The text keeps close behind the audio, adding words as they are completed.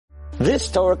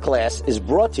This Torah class is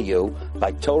brought to you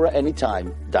by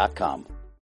TorahAnytime.com.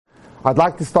 I'd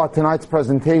like to start tonight's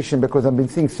presentation because I've been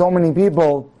seeing so many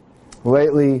people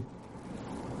lately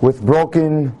with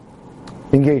broken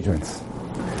engagements.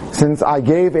 Since I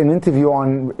gave an interview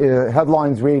on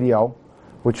Headlines Radio,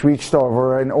 which reached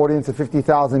over an audience of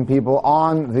 50,000 people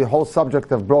on the whole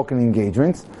subject of broken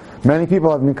engagements, many people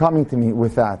have been coming to me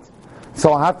with that.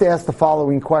 So I have to ask the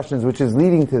following questions, which is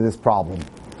leading to this problem.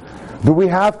 Do we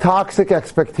have toxic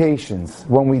expectations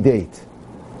when we date?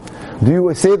 Do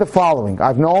you say the following: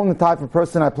 I've known the type of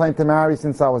person I plan to marry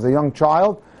since I was a young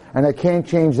child, and I can't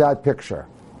change that picture?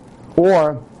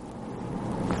 Or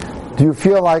do you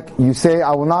feel like you say,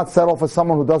 I will not settle for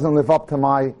someone who doesn't live up to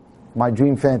my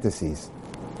dream fantasies?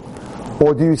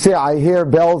 Or do you say, I hear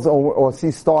bells or see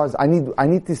stars, I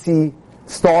need to see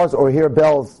stars or hear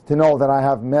bells to know that I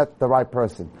have met the right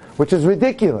person? Which is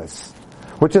ridiculous.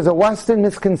 Which is a Western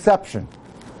misconception.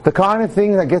 The kind of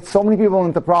thing that gets so many people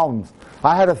into problems.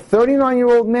 I had a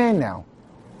 39-year-old man now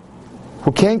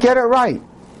who can't get it right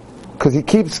because he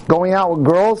keeps going out with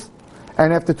girls,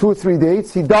 and after 2 or 3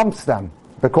 dates he dumps them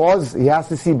because he has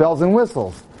to see bells and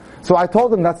whistles. So I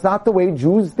told him that's not the way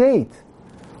Jews date.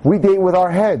 We date with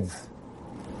our heads.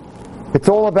 It's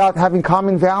all about having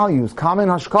common values, common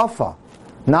hashkafa,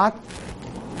 not.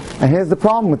 And here's the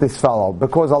problem with this fellow,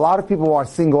 because a lot of people who are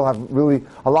single have really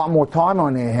a lot more time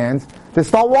on their hands. They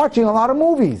start watching a lot of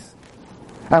movies.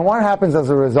 And what happens as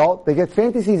a result? They get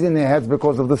fantasies in their heads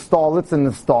because of the starlets and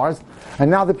the stars. And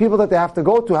now the people that they have to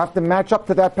go to have to match up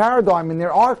to that paradigm in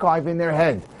their archive, in their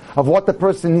head, of what the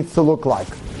person needs to look like.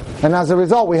 And as a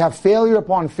result, we have failure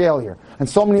upon failure. And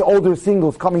so many older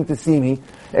singles coming to see me,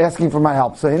 asking for my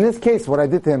help. So in this case, what I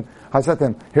did to him, I said to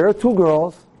him, here are 2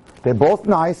 girls. They're both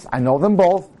nice. I know them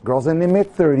both. Girls in their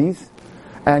mid-30s.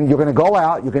 And you're going to go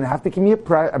out. You're going to have to give me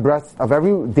abreast of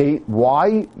every date.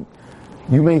 Why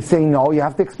you may say no. You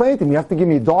have to explain it to me. You have to give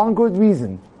me a darn good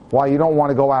reason why you don't want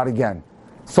to go out again.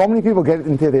 So many people get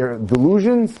into their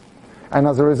delusions. And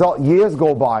as a result, years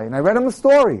go by. And I read him a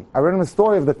story. I read him a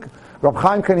story of the Reb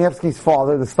Chaim Kanievsky's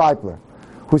father, the Stipler,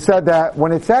 who said that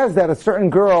when it says that a certain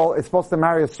girl is supposed to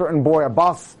marry a certain boy, a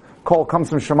bas call comes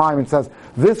from Shemaim and says,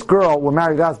 this girl will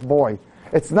marry that boy.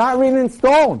 It's not written in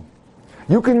stone.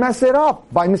 You can mess it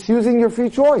up by misusing your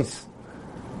free choice.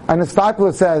 And the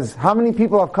Stipler says, how many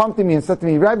people have come to me and said to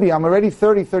me, Rebbe, I'm already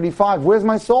 30, 35, where's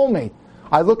my soulmate?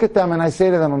 I look at them and I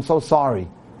say to them, I'm so sorry,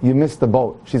 you missed the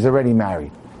boat. She's already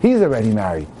married. He's already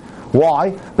married. Why?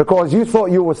 Because you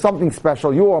thought you were something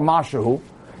special, you were a mashahu,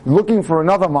 looking for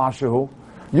another mashahu.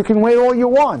 You can wait all you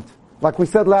want. Like we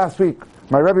said last week,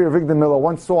 my Rebbe Avigdor Miller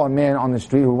once saw a man on the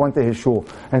street who went to his shul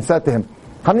and said to him,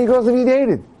 how many girls have you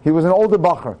dated? He was an older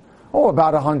bacher. Oh,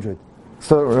 about 100.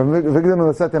 So Avigdor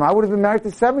Miller said to him, I would have been married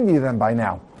to 70 of them by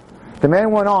now. The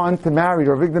man went on to marry,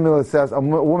 or Avigdor Miller says, a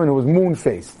woman who was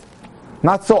moon-faced.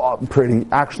 Not so pretty,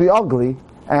 actually ugly,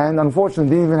 and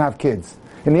unfortunately didn't even have kids.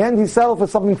 In the end, he settled for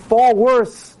something far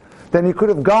worse than he could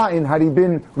have gotten had he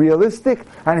been realistic,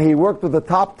 and he worked with the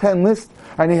top 10 list,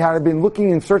 and he had been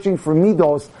looking and searching for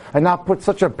midos, and not put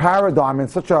such a paradigm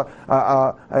and such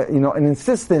an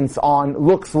insistence on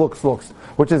looks,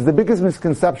 which is the biggest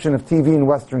misconception of TV in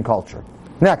Western culture.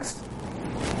 Next.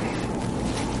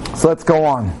 So let's go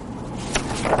on.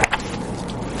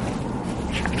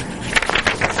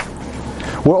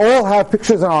 We all have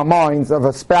pictures in our minds of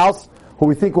a spouse who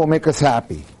we think will make us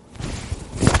happy.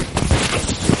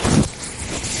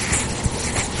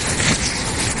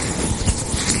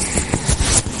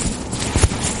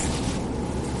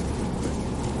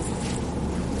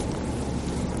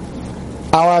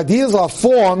 Our ideas are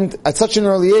formed at such an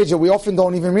early age that we often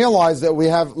don't even realize that we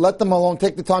have let them alone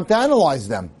take the time to analyze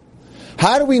them.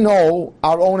 How do we know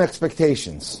our own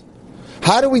expectations?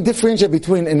 How do we differentiate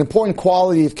between an important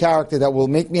quality of character that will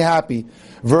make me happy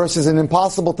versus an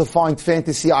impossible to find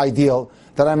fantasy ideal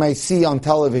that I may see on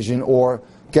television or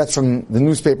get from the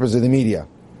newspapers or the media?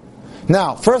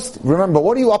 Now, first, remember,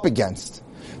 what are you up against?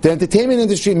 The entertainment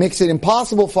industry makes it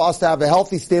impossible for us to have a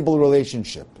healthy, stable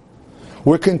relationship.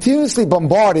 We're continuously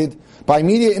bombarded by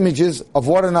media images of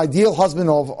what an ideal husband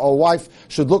or wife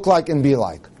should look like and be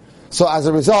like. So as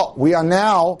a result, we are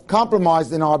now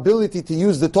compromised in our ability to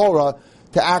use the Torah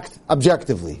to act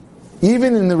objectively.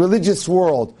 Even in the religious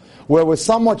world, where we're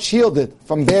somewhat shielded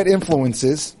from bad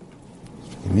influences,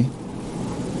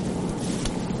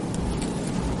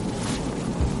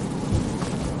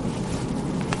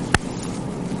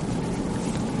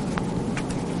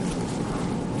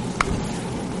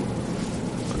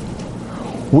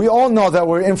 we all know that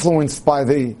we're influenced by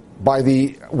the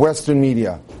Western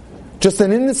media. Just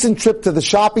an innocent trip to the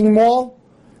shopping mall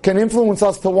can influence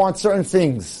us to want certain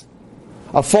things.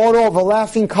 A photo of a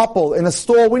laughing couple in a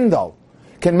store window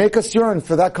can make us yearn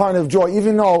for that kind of joy,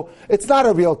 even though it's not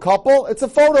a real couple, it's a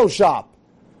Photoshop.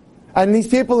 And these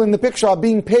people in the picture are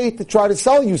being paid to try to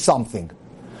sell you something.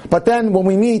 But then when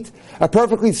we meet a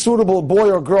perfectly suitable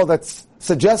boy or girl that's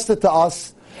suggested to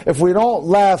us, if we don't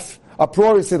laugh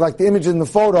uproariously like the image in the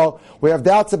photo, we have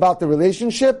doubts about the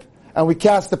relationship and we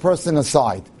cast the person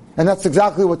aside. And that's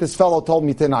exactly what this fellow told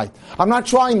me tonight. I'm not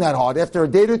trying that hard. After a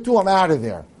date or two, I'm out of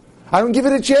there. I don't give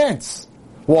it a chance.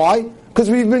 Why? Because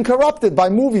we've been corrupted by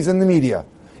movies and the media.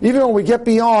 Even when we get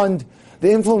beyond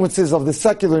the influences of the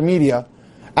secular media,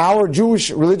 our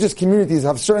Jewish religious communities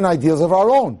have certain ideals of our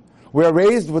own. We're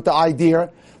raised with the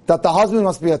idea that the husband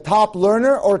must be a top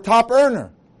learner or a top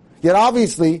earner. Yet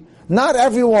obviously, not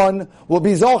everyone will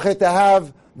be zochet to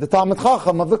have the Talmid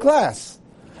Chacham of the class.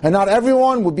 And not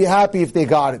everyone would be happy if they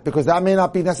got it, because that may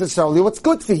not be necessarily what's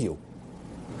good for you.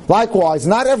 Likewise,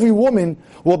 not every woman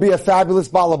will be a fabulous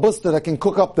balabusta that can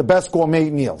cook up the best gourmet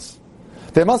meals.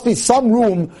 There must be some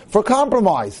room for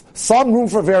compromise, some room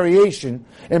for variation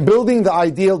in building the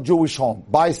ideal Jewish home.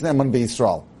 Bayis Ne'eman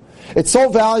B'Yisrael. It's so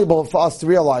valuable for us to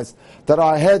realize that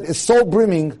our head is so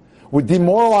brimming with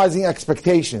demoralizing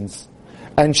expectations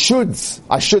and shoulds,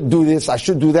 I should do this, I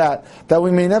should do that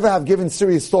we may never have given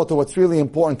serious thought to what's really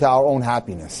important to our own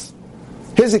happiness.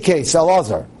 Here's a case,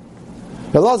 Elazar.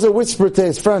 Elazar whispered to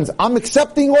his friends, I'm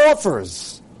accepting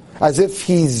offers, as if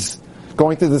he's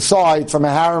going to decide from a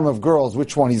harem of girls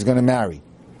which one he's going to marry.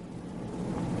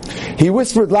 He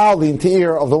whispered loudly into the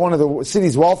ear of one of the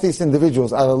city's wealthiest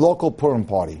individuals at a local Purim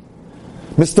party.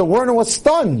 Mr. Werner was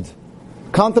stunned,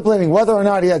 contemplating whether or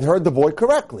not he had heard the boy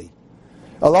correctly.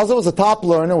 Elazar was a top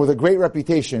learner with a great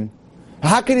reputation.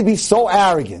 How could he be so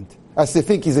arrogant as to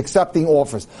think he's accepting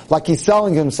offers, like he's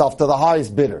selling himself to the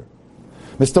highest bidder?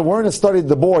 Mr. Werner studied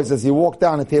the boys as he walked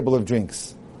down a table of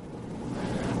drinks.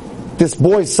 This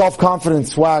boy's self-confident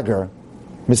swagger,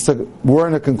 Mr.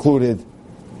 Werner concluded,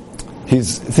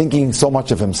 he's thinking so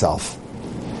much of himself.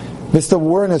 Mr.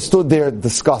 Werner stood there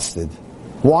disgusted,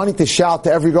 wanting to shout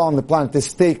to every girl on the planet to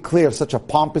stay clear of such a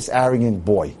pompous, arrogant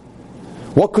boy.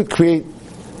 What could create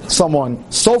someone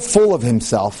so full of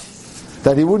himself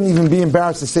that he wouldn't even be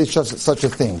embarrassed to say such a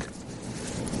thing?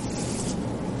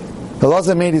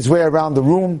 Elazar made his way around the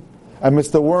room, and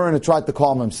Mr. Werner tried to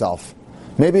calm himself.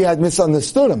 Maybe he had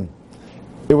misunderstood him.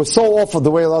 It was so awful the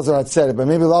way Elazar had said it, but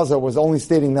maybe Elazar was only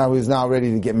stating that he was now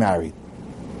ready to get married.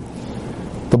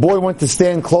 The boy went to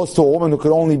stand close to a woman who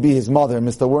could only be his mother, and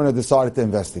Mr. Werner decided to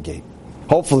investigate.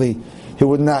 Hopefully, he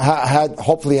would not had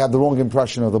the wrong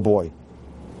impression of the boy.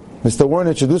 Mr.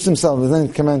 Werner introduced himself and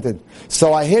then commented,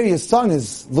 so I hear your son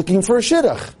is looking for a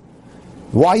shidduch.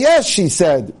 Why yes, she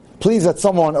said, pleased that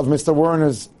someone of Mr.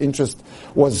 Werner's interest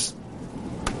was,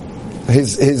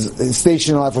 his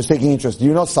station in life was taking interest. Do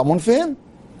you know someone for him?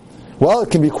 Well,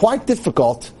 it can be quite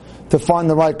difficult to find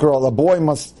the right girl. A boy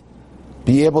must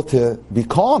be able to be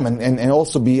calm and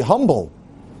also be humble.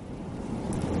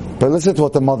 But listen to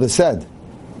what the mother said.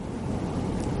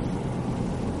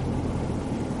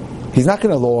 He's not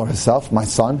going to lower himself, my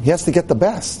son. He has to get the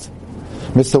best.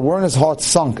 Mr. Werner's heart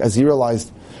sunk as he realized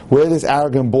where this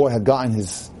arrogant boy had gotten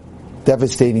his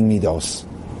devastating midos.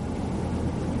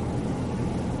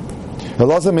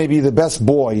 Elazar may be the best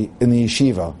boy in the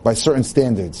yeshiva by certain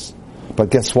standards, but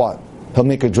guess what? He'll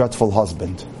make a dreadful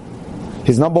husband.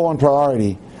 His number one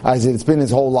priority, as it's been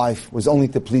his whole life, was only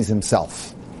to please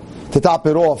himself. To top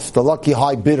it off, the lucky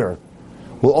high bidder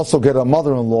will also get a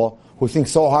mother-in-law who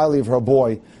thinks so highly of her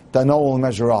boy that no one will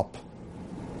measure up.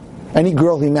 Any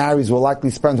girl he marries will likely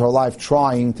spend her life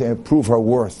trying to improve her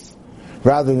worth,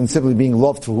 rather than simply being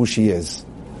loved for who she is.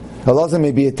 Elazar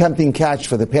may be a tempting catch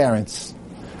for the parents,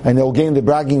 and they'll gain the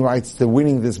bragging rights to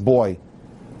winning this boy.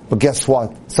 But guess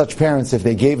what? Such parents, if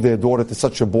they gave their daughter to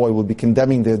such a boy, will be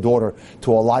condemning their daughter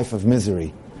to a life of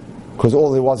misery. Because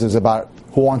all it was about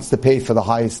who wants to pay for the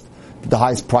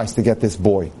highest price to get this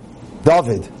boy.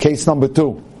 David, case number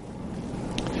 2.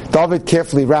 David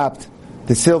carefully wrapped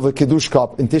the silver Kiddush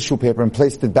cup in tissue paper and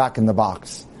placed it back in the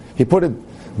box. He put it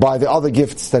by the other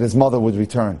gifts that his mother would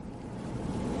return.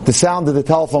 The sound of the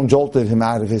telephone jolted him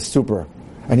out of his stupor,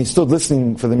 and he stood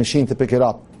listening for the machine to pick it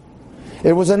up.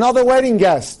 It was another wedding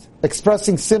guest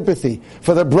expressing sympathy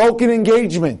for the broken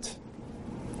engagement.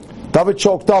 David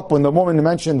choked up when the woman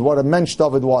mentioned what a mensch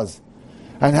David was,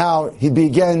 and how he'd be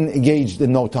again engaged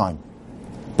in no time.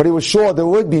 But he was sure there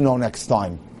would be no next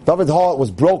time. David's heart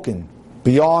was broken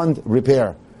beyond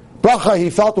repair. Bracha, he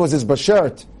felt, was his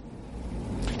bashert.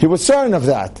 He was certain of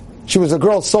that. She was a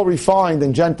girl so refined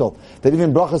and gentle that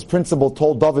even Bracha's principal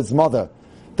told David's mother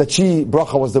that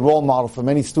Bracha, was the role model for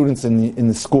many students in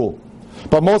the school.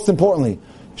 But most importantly,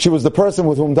 she was the person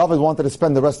with whom David wanted to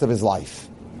spend the rest of his life.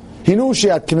 He knew she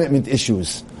had commitment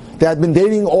issues. They had been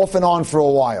dating off and on for a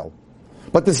while.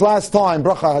 But this last time,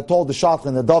 Bracha had told the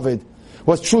shadchan that David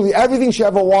was truly everything she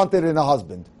ever wanted in a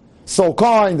husband. So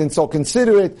kind and so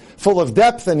considerate, full of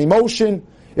depth and emotion.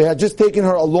 It had just taken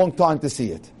her a long time to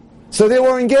see it. So they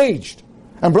were engaged.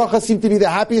 And Bracha seemed to be the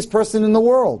happiest person in the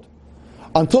world.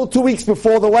 Until 2 weeks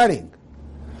before the wedding.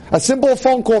 A simple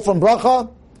phone call from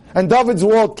Bracha, and David's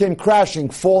world came crashing,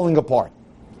 falling apart.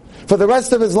 For the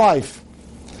rest of his life,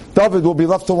 David will be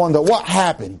left to wonder what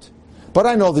happened. But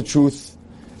I know the truth.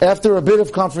 After a bit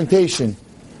of confrontation,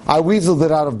 I weaseled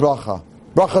it out of Bracha.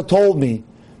 Bracha told me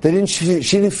that she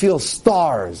didn't feel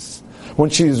stars when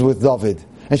she was with David.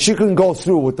 And she couldn't go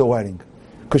through with the wedding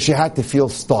because she had to feel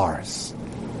stars.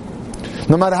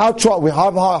 No matter how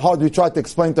hard we tried to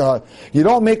explain to her, you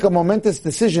don't make a momentous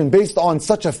decision based on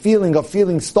such a feeling of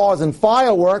feeling stars and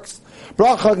fireworks.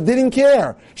 Bracha didn't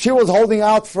care. She was holding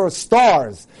out for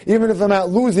stars, even if it meant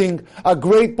losing a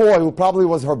great boy who probably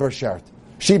was her bershert.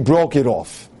 She broke it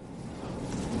off.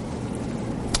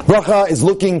 Bracha is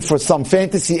looking for some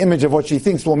fantasy image of what she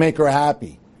thinks will make her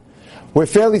happy. We're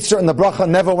fairly certain that Bracha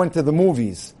never went to the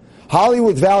movies.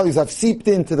 Hollywood values have seeped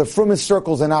into the frumest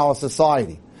circles in our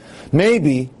society.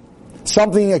 Maybe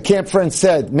something a camp friend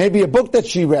said, maybe a book that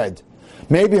she read,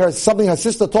 maybe something her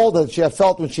sister told her that she had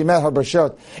felt when she met her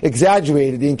bershert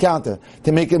exaggerated the encounter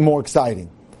to make it more exciting.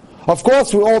 Of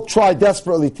course, we all try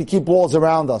desperately to keep walls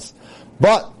around us.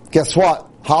 But guess what?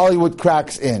 Hollywood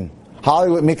cracks in.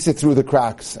 Hollywood makes it through the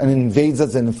cracks and invades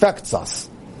us and infects us.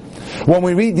 When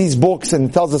we read these books and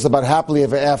it tells us about happily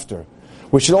ever after,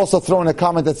 we should also throw in a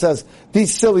comment that says,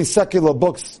 these silly secular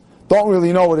books don't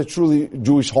really know what a truly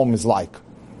Jewish home is like.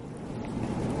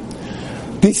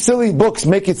 These silly books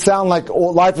make it sound like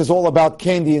life is all about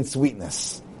candy and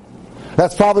sweetness.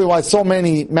 That's probably why so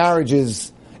many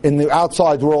marriages in the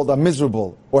outside world are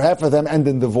miserable, or half of them end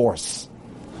in divorce.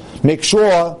 Make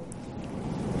sure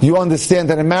you understand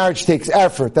that a marriage takes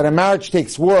effort, that a marriage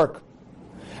takes work.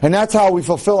 And that's how we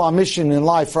fulfill our mission in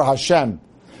life for Hashem.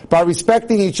 By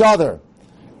respecting each other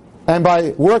and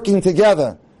by working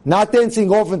together, not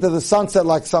dancing off into the sunset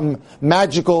like some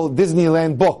magical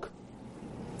Disneyland book.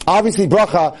 Obviously,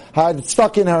 Bracha had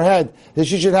stuck in her head that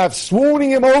she should have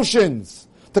swooning emotions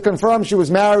to confirm she was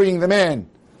marrying the man,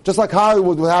 just like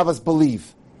Hollywood would have us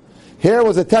believe. Here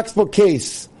was a textbook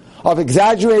case of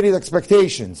exaggerated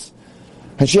expectations.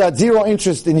 And she had zero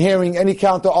interest in hearing any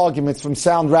counter-arguments from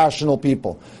sound, rational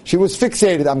people. She was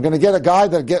fixated. I'm going to get a guy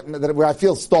where I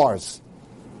feel stars.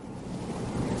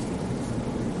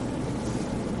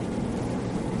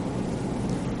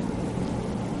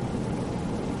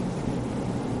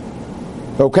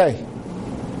 Okay.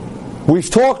 We've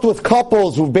talked with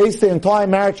couples who've based their entire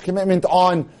marriage commitment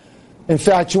on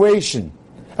infatuation.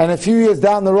 And a few years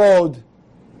down the road,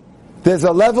 there's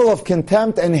a level of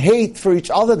contempt and hate for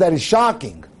each other that is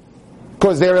shocking.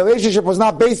 Because their relationship was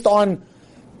not based on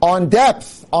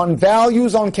depth, on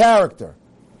values, on character.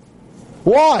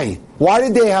 Why? Why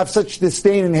did they have such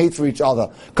disdain and hate for each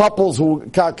other? Couples who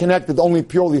got connected only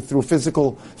purely through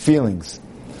physical feelings.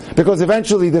 Because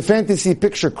eventually the fantasy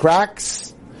picture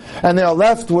cracks, and they are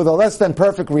left with a less than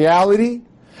perfect reality,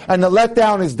 and the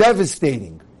letdown is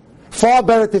devastating. Far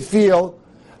better to feel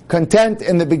content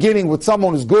in the beginning with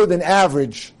someone who's good and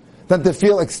average than to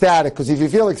feel ecstatic. Because if you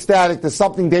feel ecstatic, there's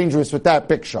something dangerous with that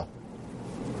picture.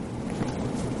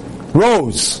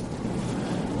 Rose.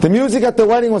 The music at the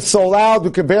wedding was so loud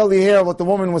we could barely hear what the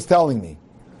woman was telling me.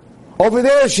 Over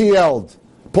there, she yelled,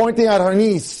 pointing at her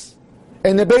niece,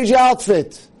 in the beige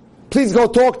outfit. Please go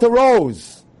talk to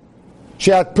Rose. She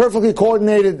had perfectly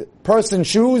coordinated purse and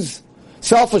shoes,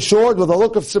 self-assured with a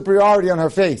look of superiority on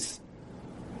her face.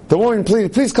 The woman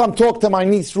pleaded, please come talk to my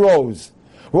niece Rose.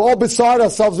 We're all beside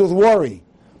ourselves with worry.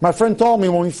 My friend told me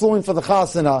when we flew in for the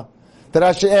chasana that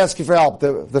I should ask you for help.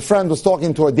 The friend was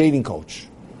talking to a dating coach.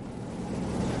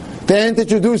 They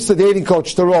introduced the dating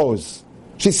coach to Rose.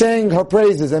 She sang her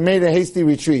praises and made a hasty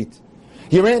retreat.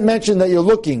 You mentioned that you're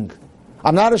looking.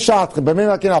 I'm not a shadchan, but maybe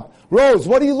I can help. Rose,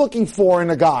 what are you looking for in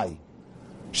a guy?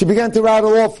 She began to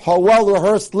rattle off her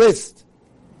well-rehearsed list.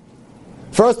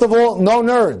 First of all, no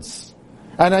nerds.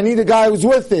 And I need a guy who's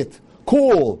with it.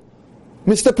 Cool.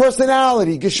 Mr.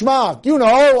 Personality, Geschmack,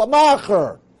 a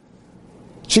macher.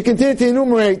 She continued to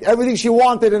enumerate everything she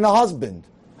wanted in a husband.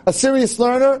 A serious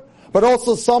learner, but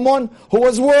also someone who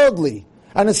was worldly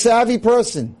and a savvy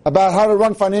person about how to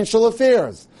run financial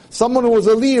affairs. Someone who was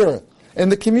a leader in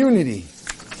the community.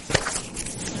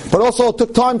 But also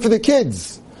took time for the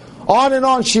kids. On and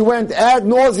on she went ad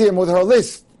nauseum with her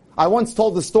list. I once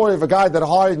told the story of a guy that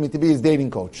hired me to be his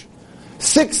dating coach.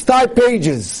 6 type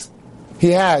pages he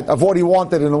had of what he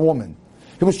wanted in a woman.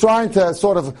 He was trying to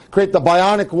sort of create the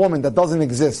bionic woman that doesn't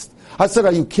exist. I said,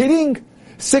 are you kidding?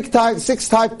 6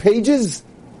 type pages?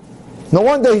 No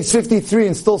wonder he's 53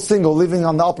 and still single, living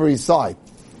on the Upper East Side.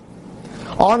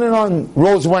 On and on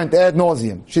Rose went ad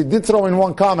nauseum. She did throw in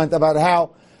one comment about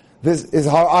how this is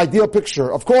her ideal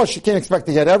picture. Of course, she can't expect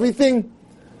to get everything.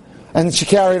 And she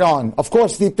carried on. Of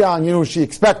course, deep down, you knew she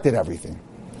expected everything.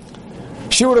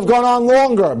 She would have gone on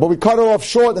longer, but we cut her off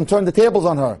short and turned the tables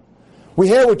on her. We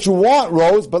hear what you want,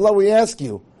 Rose, but let me ask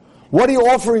you, what are you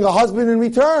offering a husband in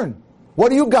return? What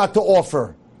do you got to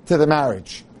offer to the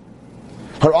marriage?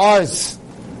 Her eyes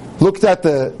looked at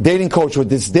the dating coach with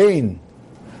disdain.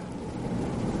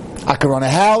 I can run a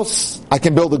house, I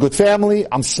can build a good family,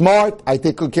 I'm smart, I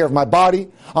take good care of my body,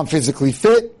 I'm physically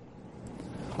fit.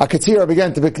 I could see her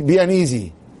begin to be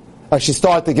uneasy as she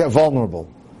started to get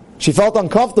vulnerable. She felt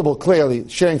uncomfortable, clearly,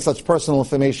 sharing such personal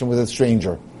information with a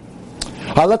stranger.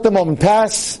 I let the moment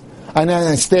pass, and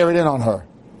then I stared in on her.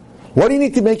 What do you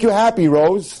need to make you happy,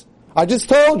 Rose? I just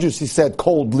told you, she said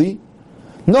coldly.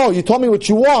 No, you told me what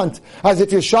you want, as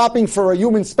if you're shopping for a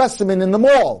human specimen in the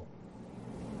mall.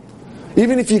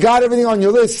 Even if you got everything on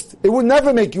your list, it would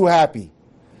never make you happy.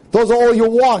 Those are all your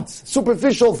wants,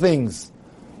 superficial things.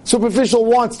 Superficial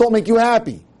wants don't make you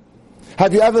happy.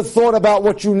 Have you ever thought about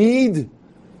what you need?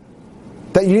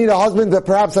 That you need a husband that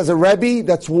perhaps has a Rebbe,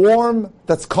 that's warm,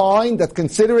 that's kind, that's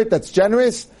considerate, that's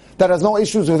generous, that has no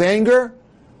issues with anger,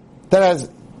 that has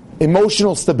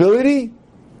emotional stability,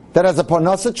 that has a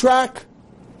parnasa track?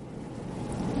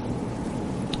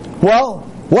 Well,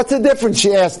 what's the difference,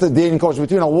 she asked the dating coach,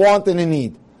 between a want and a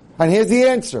need? And here's the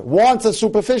answer. Wants are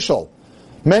superficial.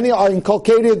 Many are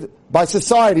inculcated by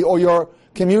society or your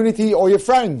community or your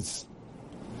friends.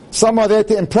 Some are there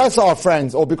to impress our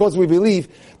friends or because we believe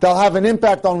they'll have an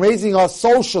impact on raising us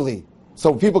socially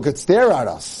so people could stare at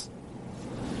us.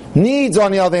 Needs,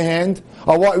 on the other hand,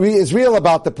 are what is real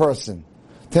about the person.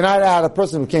 Tonight I had a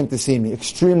person who came to see me,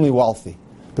 extremely wealthy,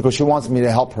 because she wants me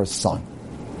to help her son.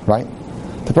 Right?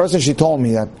 The person, she told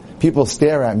me that people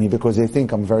stare at me because they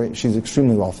think she's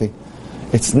extremely wealthy.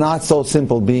 It's not so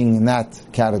simple being in that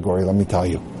category, let me tell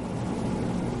you.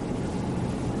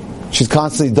 She's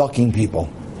constantly ducking people.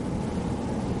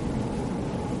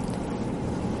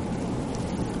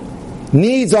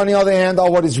 Needs, on the other hand,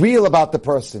 are what is real about the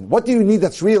person. What do you need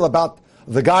that's real about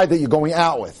the guy that you're going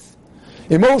out with?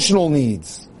 Emotional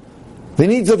needs. The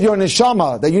needs of your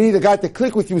neshama, that you need a guy to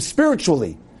click with you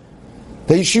spiritually.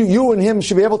 That you and him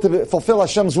should be able to fulfill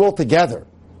Hashem's will together.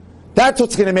 That's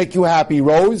what's going to make you happy,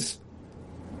 Rose.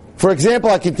 For example,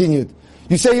 I continued,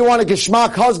 you say you want a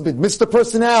geschmack husband, Mr.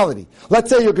 Personality. Let's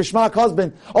say your geschmack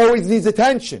husband always needs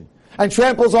attention and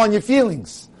tramples on your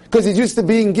feelings because he's used to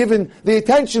being given the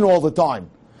attention all the time.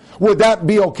 Would that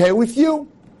be okay with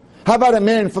you? How about a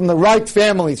man from the right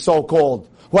family, so-called,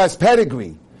 who has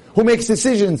pedigree, who makes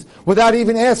decisions without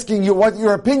even asking you what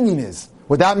your opinion is?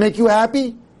 Would that make you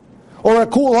happy? Or a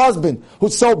cool husband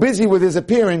who's so busy with his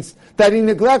appearance that he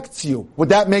neglects you? Would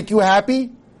that make you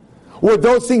happy? Would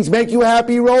those things make you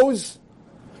happy, Rose?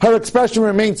 Her expression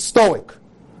remained stoic,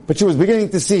 but she was beginning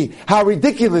to see how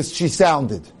ridiculous she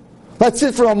sounded. Let's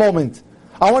sit for a moment.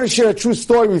 I want to share a true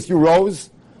story with you, Rose.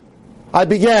 I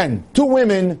began. 2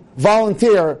 women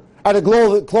volunteer at a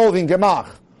clothing gemach.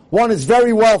 One is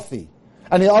very wealthy,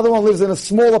 and the other one lives in a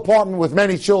small apartment with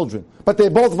many children. But they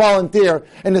both volunteer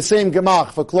in the same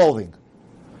gemach for clothing.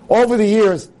 Over the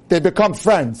years, they become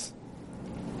friends.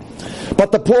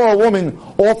 But the poorer woman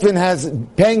often has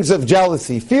pangs of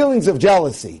jealousy, feelings of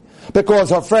jealousy,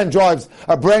 because her friend drives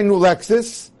a brand new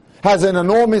Lexus, has an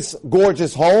enormous,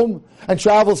 gorgeous home, and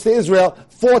travels to Israel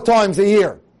 4 times a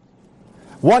year.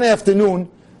 One afternoon,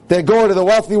 they go to the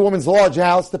wealthy woman's large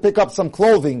house to pick up some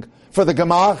clothing for the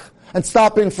gemach and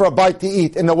stop in for a bite to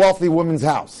eat in the wealthy woman's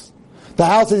house. The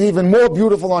house is even more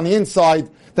beautiful on the inside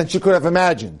than she could have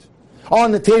imagined.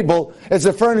 On the table is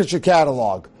a furniture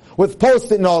catalog with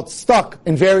post-it notes stuck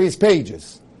in various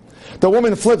pages. The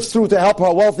woman flips through to help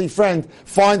her wealthy friend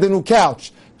find a new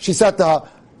couch. She said to her,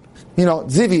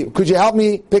 Zivi, could you help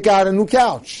me pick out a new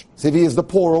couch? Zivi is the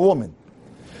poorer woman.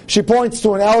 She points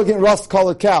to an elegant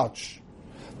rust-colored couch.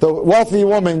 The wealthy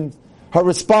woman, her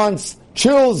response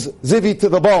chills Zivi to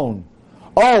the bone.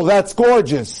 Oh, that's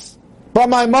gorgeous. But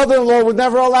my mother-in-law would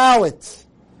never allow it.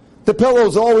 The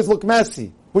pillows always look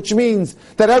messy, which means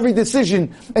that every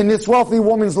decision in this wealthy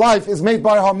woman's life is made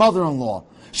by her mother-in-law.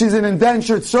 She's an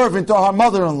indentured servant to her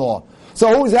mother-in-law.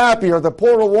 So who's happier, the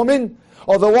poorer woman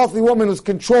or the wealthy woman who's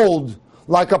controlled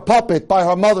like a puppet by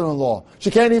her mother-in-law?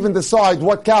 She can't even decide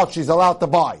what couch she's allowed to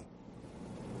buy.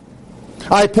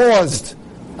 I paused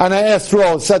And I asked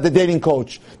Rose, said the dating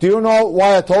coach, do you know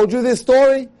why I told you this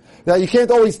story? That you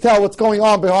can't always tell what's going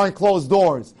on behind closed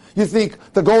doors. You think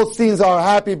the Goldsteins are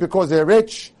happy because they're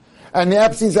rich, and the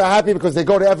Epsteins are happy because they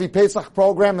go to every Pesach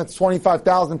program that's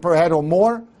 $25,000 per head or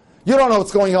more. You don't know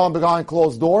what's going on behind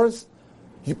closed doors.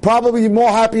 You're probably more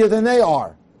happier than they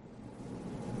are.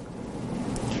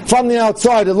 From the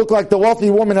outside, it looked like the wealthy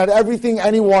woman had everything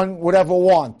anyone would ever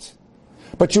want.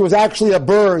 But she was actually a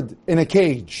bird in a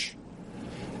cage.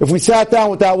 If we sat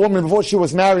down with that woman before she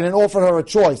was married and offered her a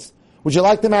choice, would you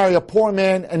like to marry a poor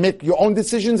man and make your own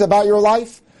decisions about your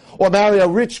life? Or marry a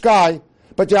rich guy,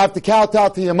 but you have to kowtow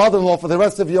to your mother-in-law for the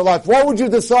rest of your life? What would you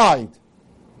decide?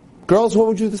 Girls, what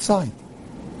would you decide?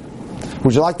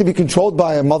 Would you like to be controlled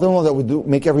by a mother-in-law that would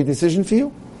make every decision for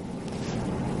you?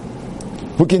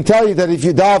 We can tell you that if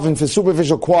you daven for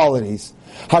superficial qualities,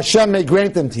 Hashem may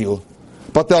grant them to you,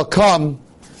 but they'll come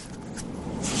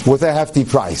with a hefty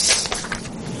price.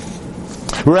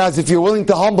 Whereas if you're willing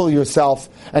to humble yourself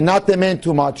and not demand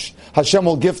too much, Hashem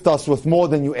will gift us with more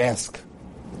than you ask.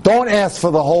 Don't ask for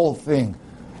the whole thing.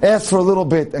 Ask for a little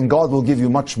bit and God will give you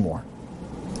much more.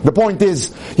 The point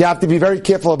is, you have to be very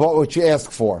careful about what you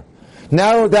ask for.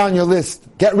 Narrow down your list.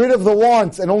 Get rid of the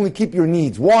wants and only keep your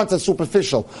needs. Wants are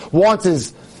superficial. Wants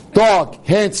is dark,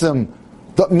 handsome,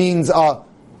 that means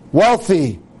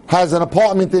wealthy, has an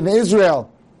apartment in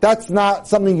Israel. That's not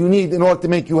something you need in order to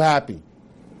make you happy.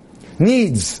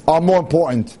 Needs are more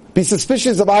important. Be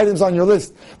suspicious of items on your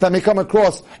list that may come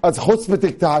across as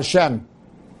chutzpahdik to Hashem.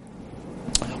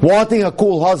 Wanting a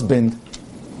cool husband,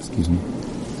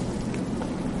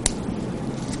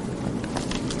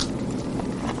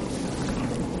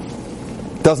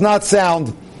 does not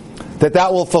sound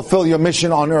that will fulfill your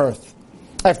mission on earth.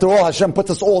 After all, Hashem puts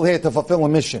us all here to fulfill a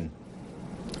mission.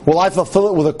 Will I fulfill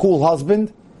it with a cool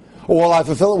husband? Or will I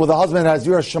fulfill it with a husband that has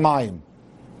Yiras Shamayim?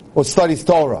 Or studies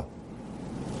Torah?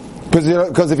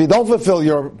 Because if you don't fulfill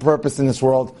your purpose in this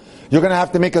world, you're going to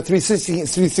have to make a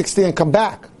 360 and come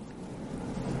back.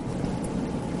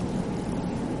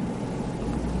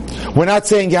 We're not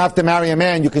saying you have to marry a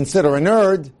man you consider a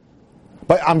nerd,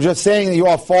 but I'm just saying that you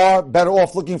are far better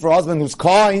off looking for a husband who's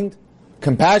kind,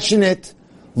 compassionate,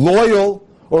 loyal,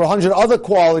 or 100 other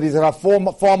qualities that have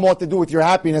far more to do with your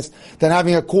happiness than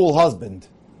having a cool husband.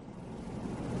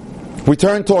 We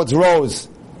turn towards Rose.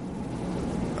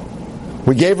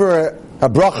 We gave her a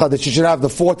bracha that she should have the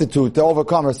fortitude to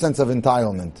overcome her sense of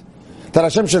entitlement. That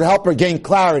Hashem should help her gain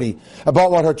clarity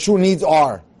about what her true needs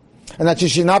are. And that she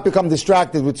should not become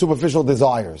distracted with superficial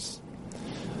desires.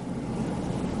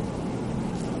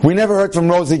 We never heard from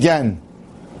Rose again.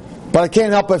 But I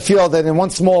can't help but feel that in one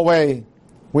small way,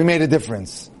 we made a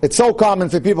difference. It's so common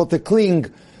for people to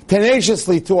cling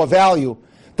tenaciously to a value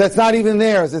that's not even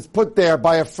theirs. It's put there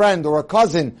by a friend or a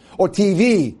cousin or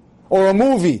TV or a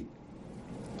movie.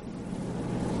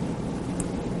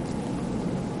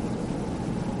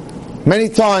 Many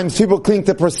times people cling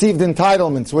to perceived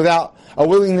entitlements without a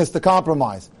willingness to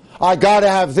compromise. I gotta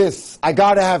have this, I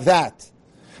gotta have that.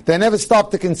 They never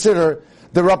stop to consider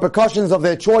the repercussions of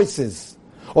their choices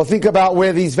or think about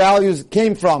where these values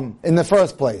came from in the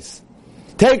first place.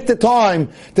 Take the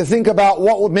time to think about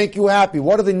what would make you happy.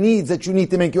 What are the needs that you need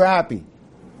to make you happy?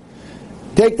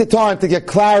 Take the time to get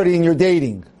clarity in your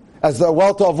dating as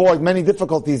well to avoid many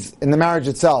difficulties in the marriage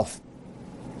itself.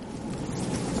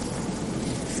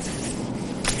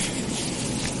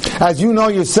 As you know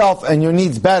yourself and your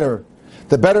needs better,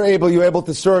 the better you're able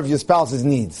to serve your spouse's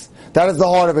needs. That is the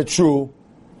heart of a true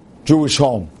Jewish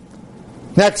home.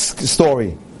 Next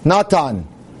story, Natan.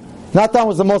 Natan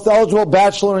was the most eligible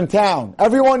bachelor in town.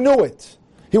 Everyone knew it.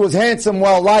 He was handsome,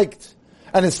 well-liked,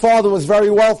 and his father was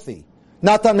very wealthy.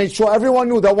 Natan made sure everyone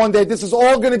knew that one day this is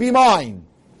all going to be mine.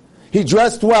 He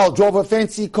dressed well, drove a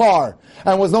fancy car,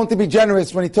 and was known to be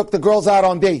generous when he took the girls out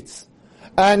on dates.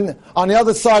 And on the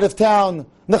other side of town,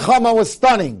 Nechama was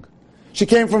stunning. She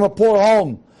came from a poor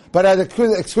home, but had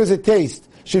exquisite taste.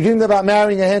 She dreamed about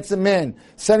marrying a handsome man,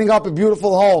 setting up a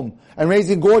beautiful home, and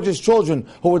raising gorgeous children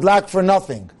who would lack for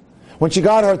nothing. When she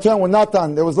got her turn with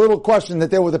Natan, there was little question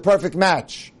that they were the perfect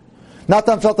match.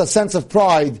 Natan felt a sense of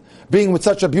pride being with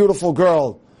such a beautiful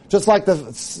girl, just like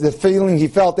the feeling he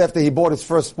felt after he bought his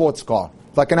first sports car,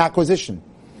 like an acquisition.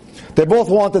 They both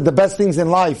wanted the best things in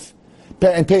life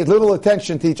and paid little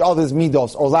attention to each other's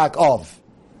midos, or lack of.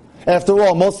 After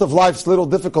all, most of life's little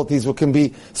difficulties can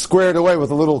be squared away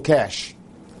with a little cash.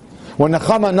 When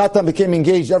Nechama and Natan became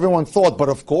engaged, everyone thought, but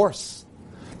of course,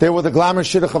 they were the glamour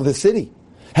shidduch of the city.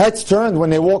 Heads turned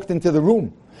when they walked into the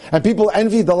room, and people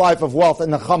envied the life of wealth that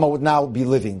Nechama would now be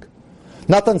living.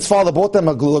 Natan's father bought them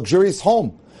a luxurious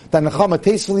home that Nechama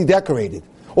tastefully decorated.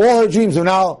 All her dreams are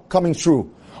now coming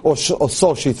true. or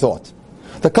so she thought.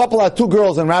 The couple had 2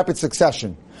 girls in rapid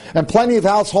succession, and plenty of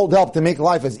household help to make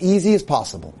life as easy as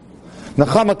possible.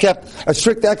 Nechama kept a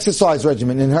strict exercise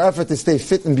regimen in her effort to stay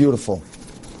fit and beautiful.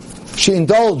 She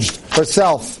indulged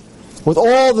herself with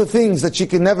all the things that she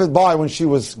could never buy when she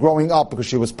was growing up because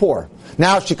she was poor.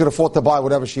 Now she could afford to buy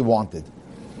whatever she wanted.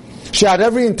 She had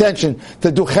every intention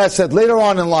to do chesed later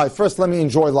on in life. First, let me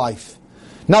enjoy life.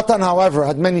 Natan, however,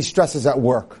 had many stresses at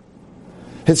work.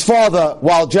 His father,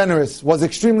 while generous, was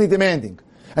extremely demanding,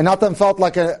 and Natan felt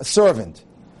like a servant.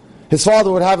 His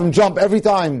father would have him jump every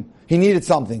time he needed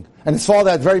something, and his father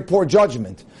had very poor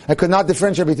judgment and could not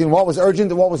differentiate between what was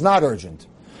urgent and what was not urgent.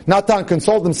 Natan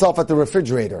consoled himself at the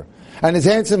refrigerator, and his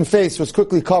handsome face was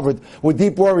quickly covered with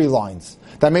deep worry lines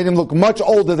that made him look much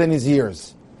older than his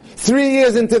years. 3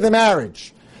 years into the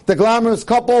marriage, the glamorous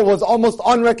couple was almost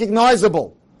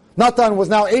unrecognizable. Natan was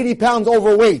now 80 pounds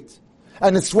overweight,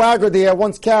 and the swagger they had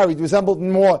once carried resembled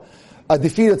more a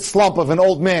defeated slump of an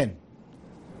old man.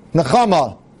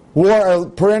 Nechama wore a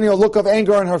perennial look of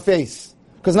anger on her face,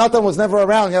 because Natan was never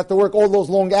around. He had to work all those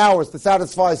long hours to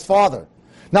satisfy his father.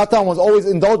 Natan was always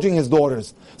indulging his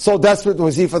daughters. So desperate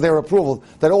was he for their approval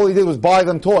that all he did was buy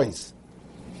them toys.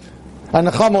 And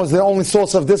Nechama was their only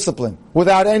source of discipline.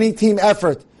 Without any team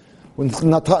effort, when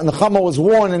Nechama was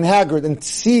worn and haggard and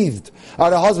seethed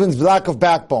at her husband's lack of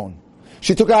backbone,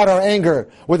 she took out her anger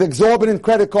with exorbitant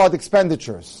credit card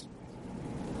expenditures.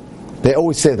 They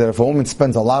always say that if a woman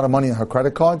spends a lot of money on her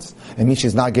credit cards, it means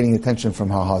she's not getting attention from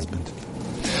her husband.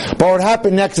 But what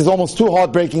happened next is almost too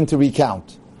heartbreaking to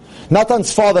recount.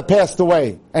 Natan's father passed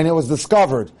away, and it was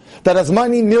discovered that as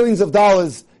many millions of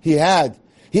dollars he had,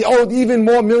 he owed even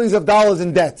more millions of dollars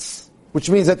in debts, which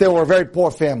means that they were a very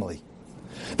poor family.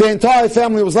 The entire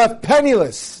family was left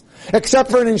penniless,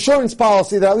 except for an insurance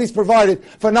policy that at least provided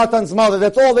for Natan's mother.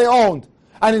 That's all they owned,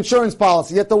 an insurance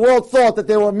policy. Yet the world thought that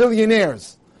they were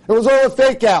millionaires. It was all a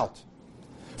fake out.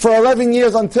 For 11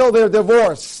 years until their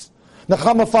divorce,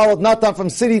 Nechama followed Natan from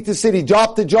city to city,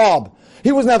 job to job.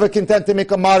 He was never content to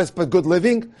make a modest but good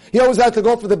living. He always had to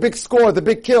go for the big score, the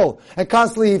big kill, and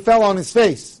constantly he fell on his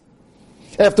face.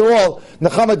 After all,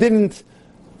 Nechama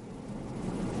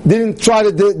didn't try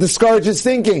to discourage his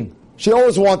thinking. She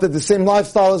always wanted the same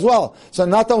lifestyle as well. So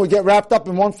Natan would get wrapped up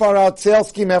in one far-out sales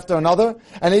scheme after another,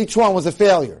 and each one was a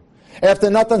failure. After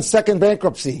Natan's second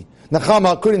bankruptcy,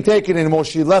 Nechama couldn't take it anymore.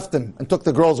 She left him and took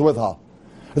the girls with her.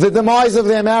 The demise of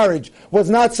their marriage was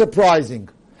not surprising.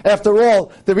 After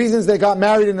all, the reasons they got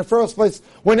married in the first place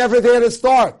were never there to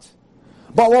start.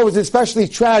 But what was especially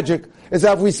tragic is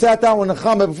that if we sat down with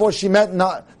Nechama before she met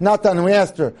Natan and we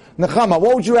asked her, Nechama,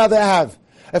 what would you rather have?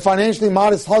 A financially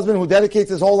modest husband who dedicates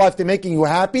his whole life to making you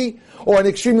happy, or an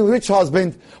extremely rich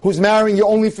husband who's marrying you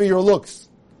only for your looks?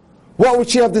 What would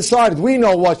she have decided? We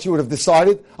know what she would have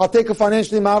decided. I'll take a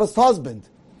financially modest husband.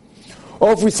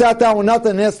 Or if we sat down with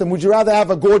Natan and asked him, would you rather have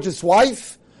a gorgeous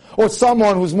wife or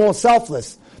someone who's more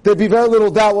selfless? There'd be very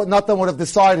little doubt what Natan would have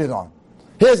decided on.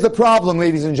 Here's the problem,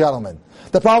 ladies and gentlemen.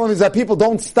 The problem is that people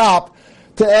don't stop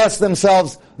to ask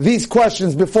themselves these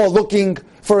questions before looking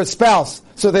for a spouse.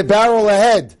 So they barrel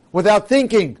ahead without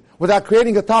thinking, without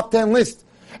creating a top 10 list.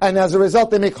 And as a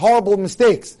result, they make horrible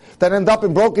mistakes that end up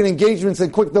in broken engagements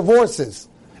and quick divorces.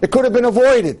 It could have been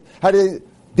avoided had they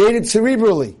dated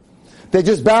cerebrally. They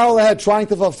just barrel ahead trying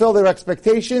to fulfill their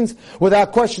expectations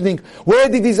without questioning, where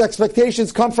did these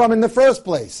expectations come from in the first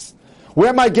place? Where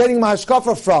am I getting my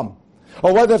hashkafa from?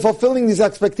 Or whether fulfilling these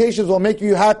expectations will make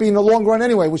you happy in the long run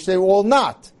anyway, which they will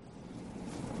not.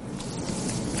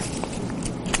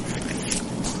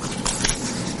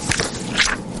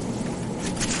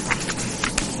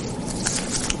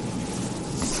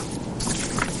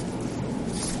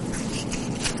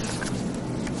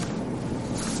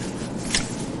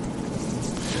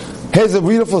 Here's a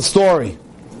beautiful story.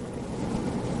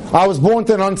 I was born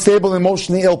to an unstable,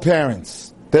 emotionally ill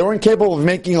parents. They weren't capable of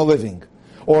making a living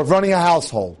or of running a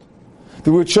household.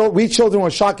 We children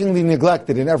were shockingly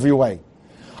neglected in every way.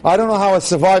 I don't know how I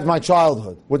survived my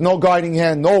childhood with no guiding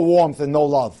hand, no warmth, and no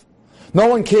love. No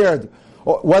one cared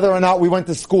whether or not we went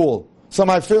to school. So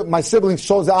my siblings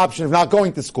chose the option of not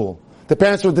going to school. The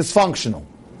parents were dysfunctional.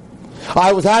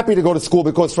 I was happy to go to school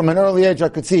because from an early age I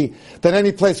could see that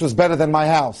any place was better than my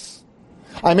house.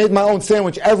 I made my own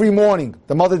sandwich every morning.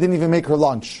 The mother didn't even make her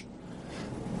lunch.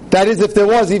 That is, if there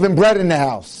was even bread in the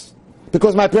house.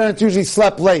 Because my parents usually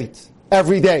slept late,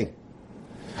 every day.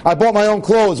 I bought my own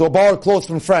clothes or borrowed clothes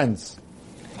from friends.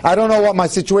 I don't know what my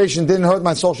situation didn't hurt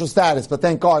my social status, but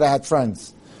thank God I had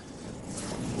friends.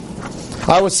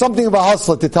 I was something of a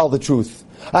hustler, to tell the truth.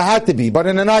 I had to be, but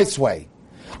in a nice way.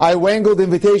 I wangled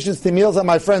invitations to meals at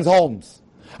my friends' homes.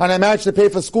 and I managed to pay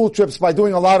for school trips by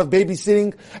doing a lot of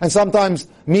babysitting and sometimes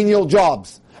menial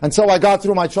jobs. And so I got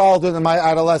through my childhood and my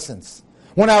adolescence.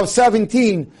 When I was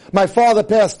 17, my father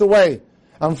passed away,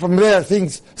 and from there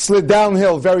things slid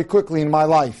downhill very quickly in my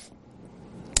life.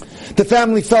 The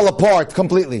family fell apart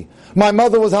completely. My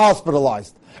mother was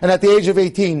hospitalized, and at the age of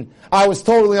 18, I was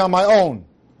totally on my own.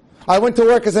 I went to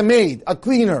work as a maid, a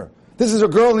cleaner. This is a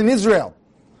girl in Israel,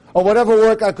 or whatever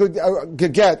work I could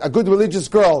get, a good religious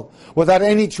girl without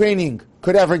any training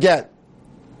could ever get.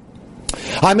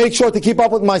 I made sure to keep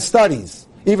up with my studies,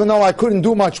 even though I couldn't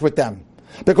do much with them.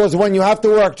 Because when you have to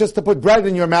work just to put bread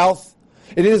in your mouth,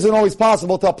 it isn't always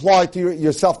possible to apply to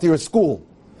yourself to your school.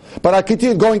 But I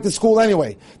continued going to school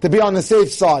anyway, to be on the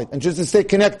safe side and just to stay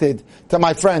connected to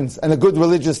my friends and a good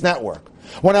religious network.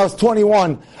 When I was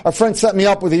 21, a friend set me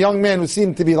up with a young man who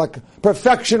seemed to be like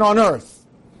perfection on earth.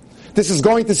 This is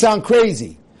going to sound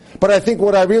crazy, but I think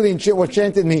what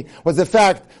enchanted me was the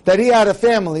fact that he had a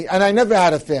family and I never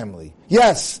had a family.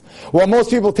 Yes, what most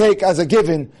people take as a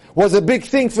given was a big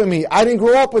thing for me. I didn't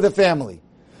grow up with a family.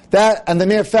 That and the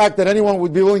mere fact that anyone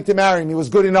would be willing to marry me was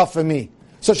good enough for me.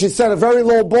 So she set a very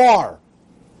low bar.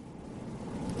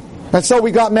 And so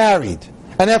we got married.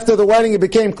 And after the wedding, it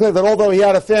became clear that although he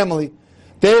had a family,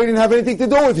 they didn't have anything to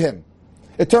do with him.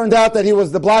 It turned out that he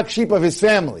was the black sheep of his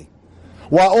family.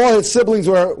 While all his siblings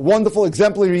were wonderful,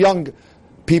 exemplary young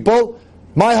people,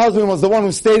 my husband was the one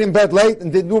who stayed in bed late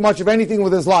and didn't do much of anything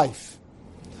with his life.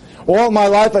 All my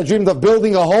life I dreamed of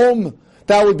building a home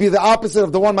that would be the opposite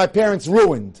of the one my parents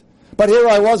ruined. But here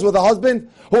I was with a husband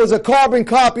who was a carbon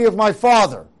copy of my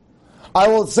father. I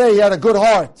will say he had a good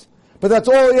heart, but that's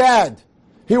all he had.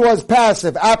 He was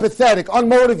passive, apathetic,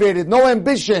 unmotivated, no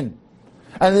ambition.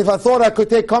 And if I thought I could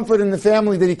take comfort in the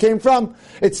family that he came from,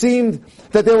 it seemed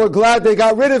that they were glad they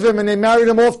got rid of him and they married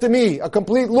him off to me, a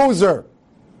complete loser.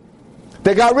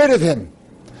 They got rid of him.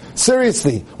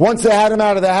 Seriously, once they had him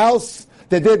out of the house,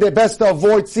 they did their best to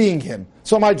avoid seeing him.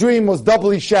 So my dream was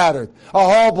doubly shattered. A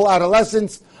horrible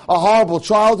adolescence, a horrible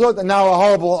childhood, and now a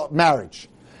horrible marriage.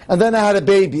 And then I had a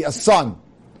baby, a son.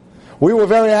 We were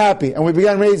very happy, and we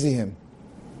began raising him.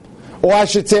 Or I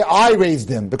should say, I raised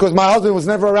him, because my husband was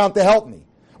never around to help me.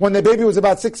 When the baby was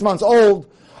about 6 months old,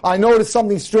 I noticed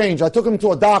something strange. I took him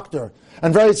to a doctor,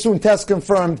 and very soon tests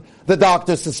confirmed the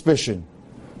doctor's suspicion.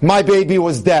 My baby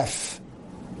was deaf.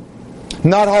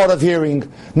 Not hard of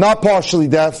hearing, not partially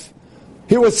deaf.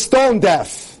 He was stone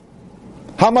deaf.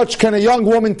 How much can a young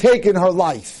woman take in her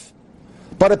life?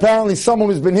 But apparently someone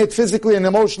who's been hit physically and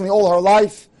emotionally all her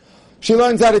life, she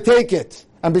learns how to take it.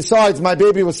 And besides, my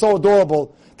baby was so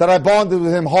adorable that I bonded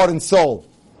with him heart and soul.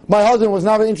 My husband was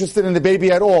never interested in the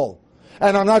baby at all.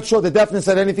 And I'm not sure the deafness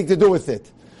had anything to do with it.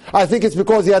 I think it's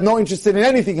because he had no interest in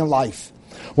anything in life.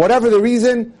 Whatever the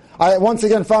reason, I once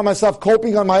again found myself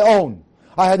coping on my own.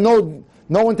 I had no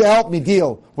one to help me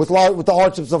deal with the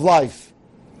hardships of life.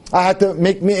 I had to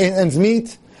make ends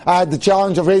meet. I had the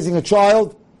challenge of raising a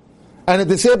child, and a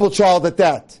disabled child at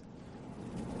that.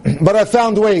 But I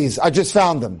found ways. I just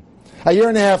found them. A year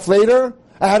and a half later,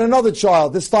 I had another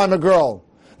child, this time a girl.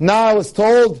 Now I was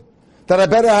told that I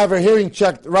better have her hearing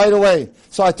checked right away.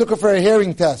 So I took her for a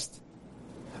hearing test.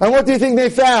 And what do you think they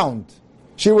found?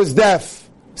 She was deaf.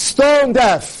 Stone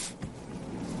deaf.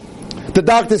 The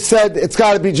doctor said it's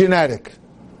got to be genetic.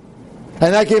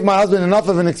 And that gave my husband enough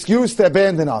of an excuse to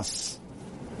abandon us.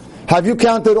 Have you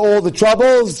counted all the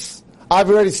troubles? I've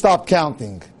already stopped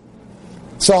counting.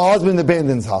 So her husband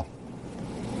abandons her.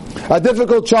 A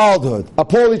difficult childhood, a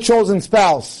poorly chosen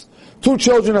spouse, 2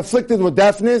 children afflicted with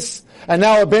deafness, and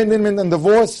now abandonment and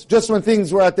divorce just when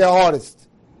things were at their hardest.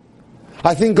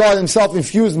 I think God himself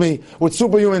infused me with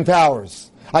superhuman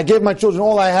powers. I gave my children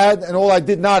all I had and all I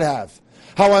did not have.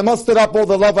 How I mustered up all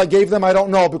the love I gave them, I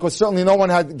don't know, because certainly no one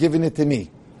had given it to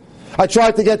me. I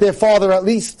tried to get their father at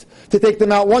least to take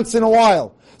them out once in a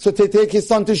while, so to take his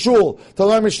son to shul, to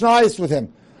learn Mishnayos with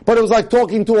him. But it was like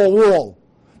talking to a wall.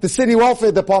 The city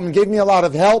welfare department gave me a lot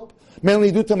of help,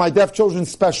 mainly due to my deaf children's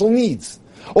special needs.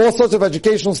 All sorts of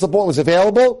educational support was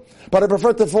available, but I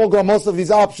preferred to forego most of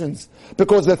these options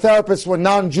because the therapists were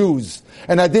non-Jews,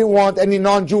 and I didn't want any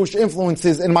non-Jewish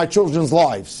influences in my children's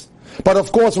lives. But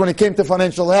of course, when it came to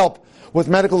financial help with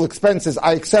medical expenses,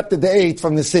 I accepted the aid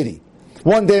from the city.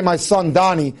 One day my son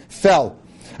Donnie fell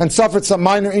and suffered some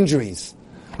minor injuries.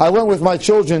 I went with my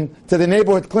children to the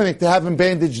neighborhood clinic to have him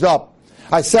bandaged up.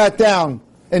 I sat down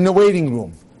in the waiting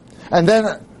room, and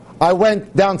then I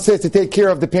went downstairs to take care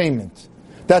of the payment.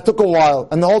 That took a while,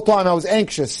 and the whole time I was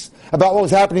anxious about what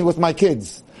was happening with my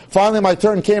kids. Finally my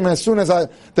turn came, and as soon as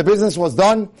the business was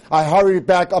done, I hurried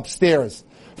back upstairs.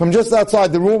 from just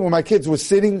outside the room where my kids were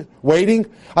sitting, waiting,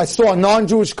 I saw a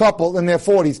non-Jewish couple in their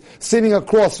 40s sitting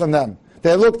across from them.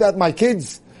 They looked at my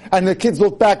kids, and the kids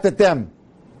looked back at them.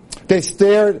 They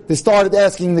stared, they started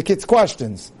asking the kids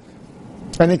questions.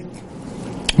 And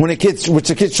which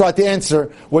the kids tried to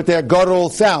answer with their guttural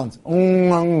sounds.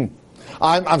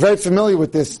 I'm very familiar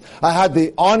with this. I had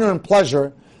the honor and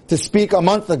pleasure to speak a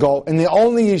month ago in the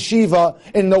only yeshiva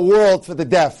in the world for the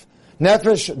deaf,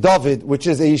 Nefesh David, which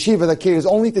is a yeshiva that caters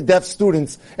only to deaf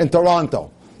students in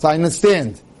Toronto. So I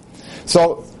understand.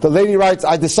 So the lady writes,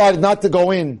 I decided not to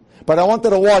go in, but I wanted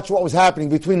to watch what was happening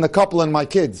between the couple and my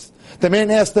kids. The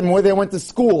man asked them where they went to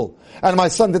school, and my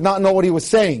son did not know what he was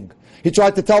saying. He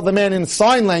tried to tell the man in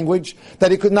sign language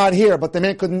that he could not hear, but the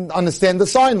man couldn't understand the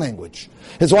sign language.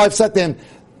 His wife said to him,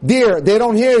 "Dear, they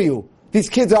don't hear you. These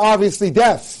kids are obviously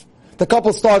deaf." The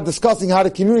couple started discussing how to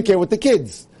communicate with the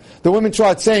kids. The woman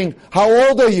tried saying, "How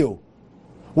old are you?"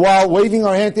 while waving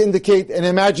her hand to indicate an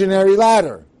imaginary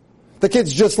ladder. The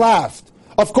kids just laughed.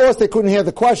 Of course, they couldn't hear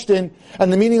the question,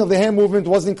 and the meaning of the hand movement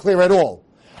wasn't clear at all.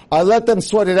 I let them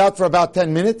sweat it out for about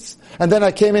 10 minutes, and then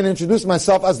I came in and introduced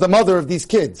myself as the mother of these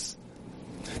kids.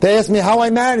 They asked me how I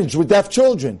managed with deaf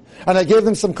children, and I gave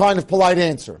them some kind of polite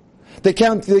answer. They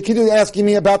continued asking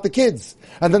me about the kids,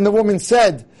 and then the woman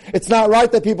said, "It's not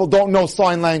right that people don't know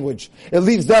sign language. It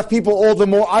leaves deaf people all the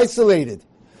more isolated."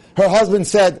 Her husband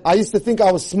said, "I used to think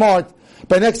I was smart,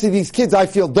 but next to these kids I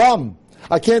feel dumb.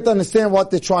 I can't understand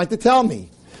what they're trying to tell me."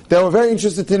 They were very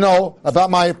interested to know about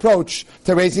my approach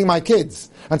to raising my kids,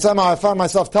 and somehow I found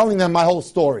myself telling them my whole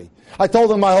story. I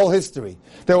told them my whole history.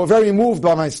 They were very moved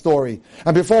by my story,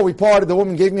 and before we parted, the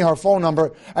woman gave me her phone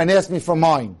number and asked me for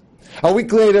mine. A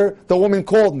week later, the woman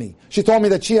called me. She told me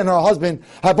that she and her husband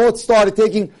had both started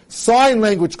taking sign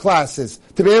language classes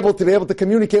to be able to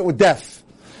communicate with deaf.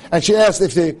 And she asked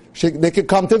if they could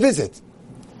come to visit.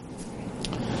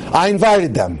 I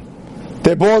invited them.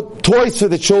 They bought toys for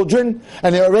the children,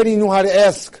 and they already knew how to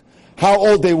ask how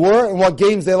old they were and what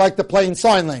games they liked to play in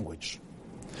sign language.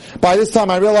 By this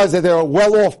time, I realized that they were a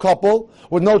well-off couple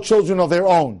with no children of their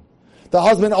own. The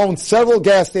husband owned several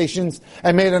gas stations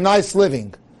and made a nice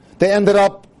living. They ended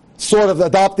up sort of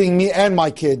adopting me and my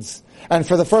kids. And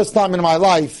for the first time in my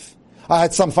life, I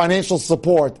had some financial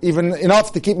support, even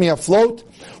enough to keep me afloat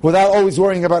without always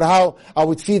worrying about how I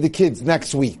would feed the kids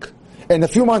next week. In a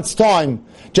few months' time,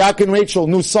 Jack and Rachel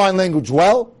knew sign language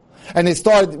well, and they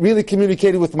started really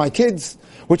communicating with my kids,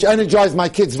 which energized my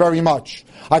kids very much.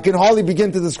 I can hardly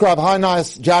begin to describe how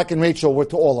nice Jack and Rachel were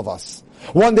to all of us.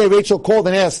 One day, Rachel called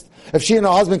and asked if she and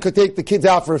her husband could take the kids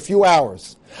out for a few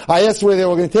hours. I asked where they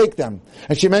were going to take them,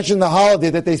 and she mentioned the holiday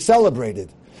that they celebrated.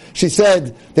 She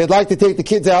said they'd like to take the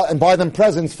kids out and buy them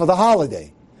presents for the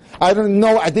holiday. I didn't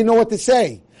know what to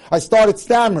say. I started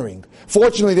stammering.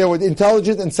 Fortunately, they were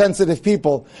intelligent and sensitive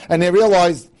people, and they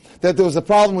realized that there was a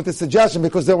problem with the suggestion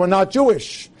because they were not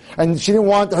Jewish. And she didn't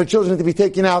want her children to be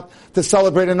taken out to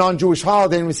celebrate a non-Jewish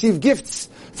holiday and receive gifts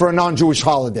for a non-Jewish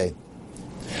holiday.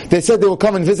 They said they would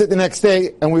come and visit the next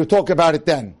day, and we would talk about it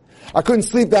then. I couldn't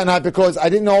sleep that night because I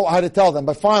didn't know how to tell them.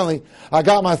 But finally, I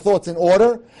got my thoughts in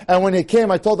order, and when they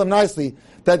came, I told them nicely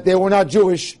that they were not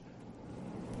Jewish,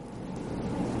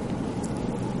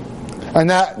 and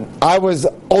that I was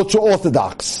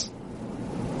ultra-Orthodox,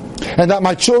 and that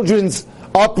my children's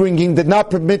upbringing did not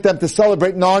permit them to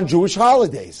celebrate non-Jewish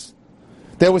holidays.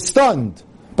 They were stunned,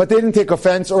 but they didn't take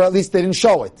offense, or at least they didn't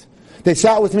show it. They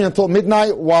sat with me until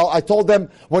midnight while I told them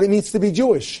what it means to be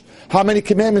Jewish, how many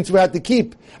commandments we had to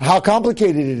keep, how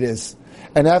complicated it is,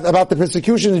 and about the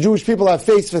persecution the Jewish people have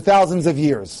faced for thousands of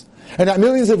years, and that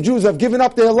millions of Jews have given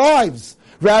up their lives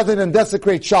rather than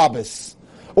desecrate Shabbos,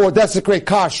 or desecrate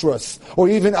Kashrus, or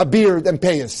even a beard and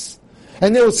payas.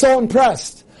 And they were so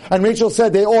impressed. And Rachel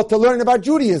said they ought to learn about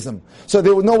Judaism, so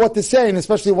they would know what to say, and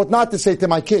especially what not to say to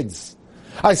my kids.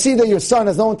 I see that your son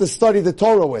has no one to study the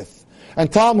Torah with, and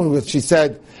Talmud with, she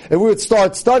said. If we would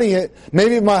start studying it,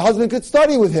 maybe my husband could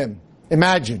study with him.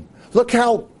 Imagine. Look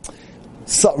how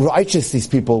righteous these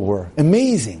people were.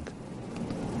 Amazing.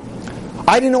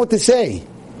 I didn't know what to say.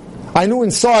 I knew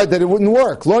inside that it wouldn't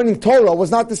work. Learning Torah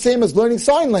was not the same as learning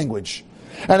sign language.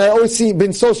 And I always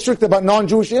been so strict about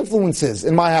non-Jewish influences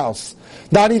in my house.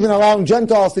 Not even allowing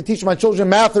Gentiles to teach my children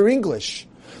math or English.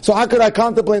 So how could I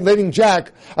contemplate letting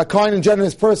Jack, a kind and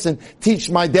generous person, teach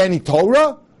my Danny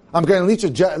Torah? I'm going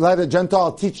to let a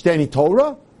Gentile teach Danny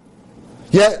Torah?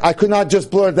 Yet I could not just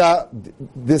blurt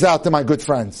this out to my good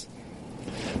friends.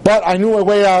 But I knew a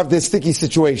way out of this sticky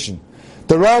situation.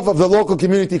 The Rav of the local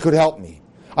community could help me.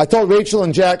 I told Rachel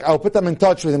and Jack I would put them in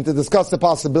touch with him to discuss the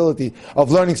possibility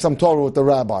of learning some Torah with the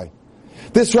rabbi.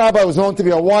 This rabbi was known to be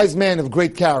a wise man of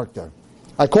great character.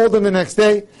 I called him the next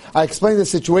day. I explained the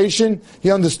situation. He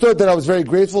understood that I was very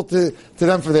grateful to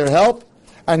them for their help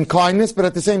and kindness, but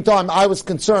at the same time, I was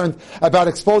concerned about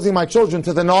exposing my children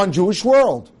to the non-Jewish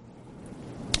world.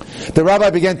 The rabbi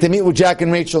began to meet with Jack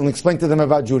and Rachel and explain to them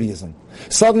about Judaism.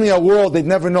 Suddenly a world they'd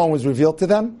never known was revealed to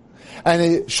them, and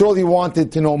they surely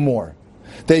wanted to know more.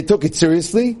 They took it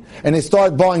seriously, and they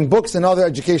started buying books and other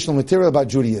educational material about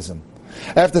Judaism.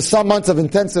 After some months of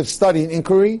intensive study and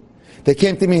inquiry, they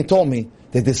came to me and told me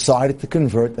they decided to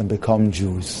convert and become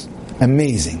Jews.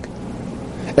 Amazing.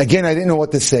 Again, I didn't know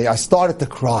what to say. I started to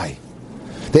cry.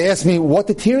 They asked me what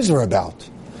the tears were about.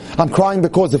 I'm crying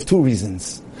because of two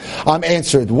reasons. I'm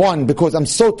answered. One, because I'm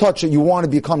so touched that you want to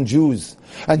become Jews.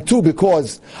 And two,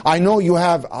 because I know you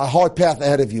have a hard path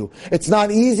ahead of you. It's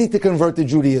not easy to convert to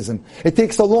Judaism. It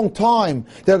takes a long time.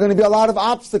 There are going to be a lot of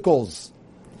obstacles.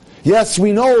 Yes,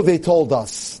 we know, they told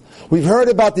us. We've heard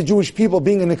about the Jewish people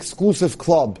being an exclusive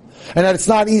club, and that it's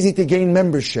not easy to gain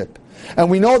membership. And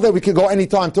we know that we could go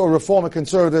anytime to a Reform, a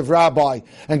conservative rabbi,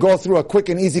 and go through a quick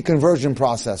and easy conversion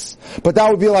process. But that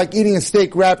would be like eating a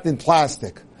steak wrapped in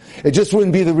plastic. It just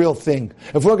wouldn't be the real thing.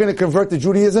 If we're going to convert to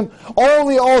Judaism,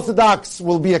 only Orthodox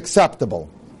will be acceptable.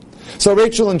 So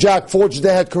Rachel and Jack forged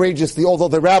ahead courageously, although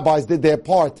the rabbis did their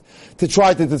part to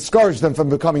try to discourage them from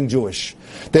becoming Jewish.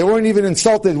 They weren't even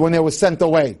insulted when they were sent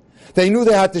away. They knew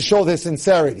they had to show their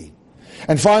sincerity.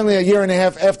 And finally, a year and a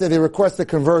half after they requested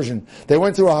conversion, they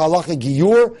went through a halacha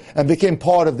giyur and became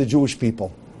part of the Jewish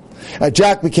people.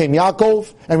 Jack became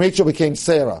Yaakov, and Rachel became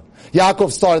Sarah.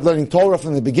 Yaakov started learning Torah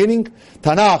from the beginning,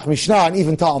 Tanakh, Mishnah, and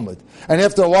even Talmud. And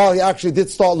after a while, he actually did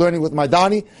start learning with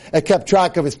Maidani and kept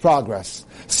track of his progress.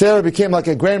 Sarah became like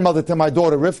a grandmother to my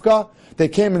daughter Rivka. They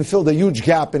came and filled a huge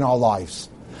gap in our lives.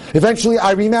 Eventually,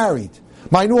 I remarried.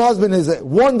 My new husband is a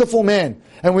wonderful man,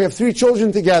 and we have 3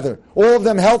 children together, all of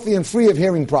them healthy and free of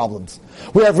hearing problems.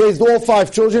 We have raised all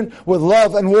 5 children with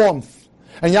love and warmth.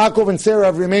 And Yaakov and Sarah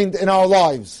have remained in our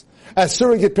lives as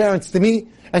surrogate parents to me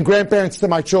and grandparents to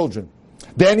my children.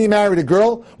 Danny married a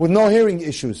girl with no hearing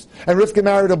issues, and Rivka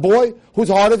married a boy who's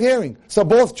hard of hearing. So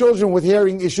both children with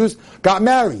hearing issues got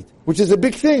married, which is a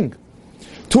big thing.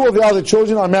 2 of the other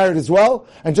children are married as well,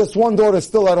 and just 1 daughter is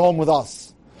still at home with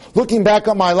us. Looking back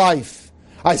on my life,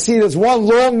 I see it as one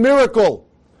long miracle.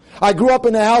 I grew up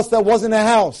in a house that wasn't a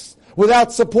house,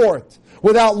 without support,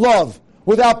 without love,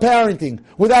 without parenting,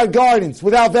 without guidance,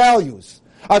 without values.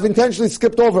 I've intentionally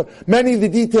skipped over many of the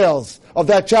details of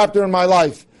that chapter in my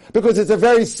life because it's a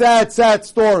very sad, sad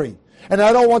story. And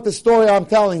I don't want the story I'm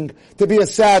telling to be a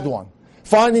sad one.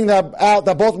 Finding out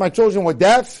that both my children were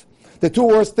deaf, the 2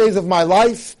 worst days of my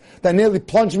life that nearly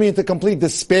plunged me into complete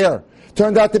despair,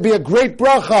 turned out to be a great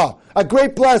bracha, a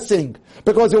great blessing,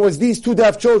 because it was these 2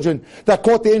 deaf children that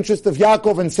caught the interest of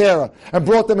Yaakov and Sarah and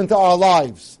brought them into our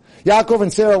lives. Yaakov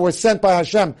and Sarah were sent by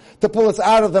Hashem to pull us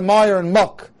out of the mire and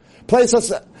muck, place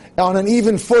us on an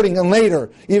even footing, and later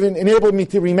even enabled me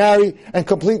to remarry and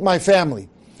complete my family.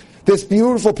 This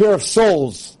beautiful pair of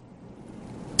souls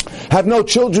have no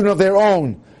children of their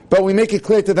own, but we make it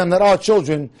clear to them that our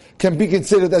children can be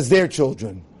considered as their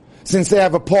children, since they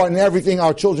have a part in everything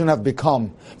our children have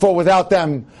become. For without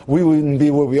them, we wouldn't be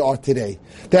where we are today.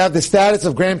 They have the status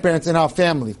of grandparents in our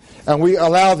family, and we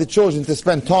allow the children to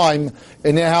spend time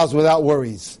in their house without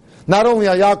worries. Not only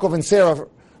are Yaakov and Sarah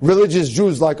religious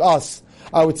Jews like us,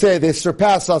 I would say they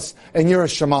surpass us in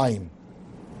Yiras Shamayim.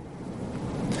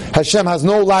 Hashem has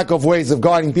no lack of ways of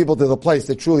guiding people to the place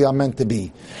they truly are meant to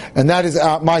be. And that is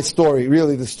my story,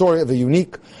 really the story of a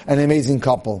unique and amazing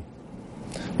couple.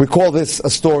 We call this a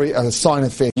story, a sign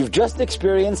of faith. You've just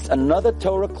experienced another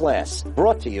Torah class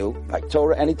brought to you by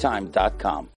TorahAnytime.com.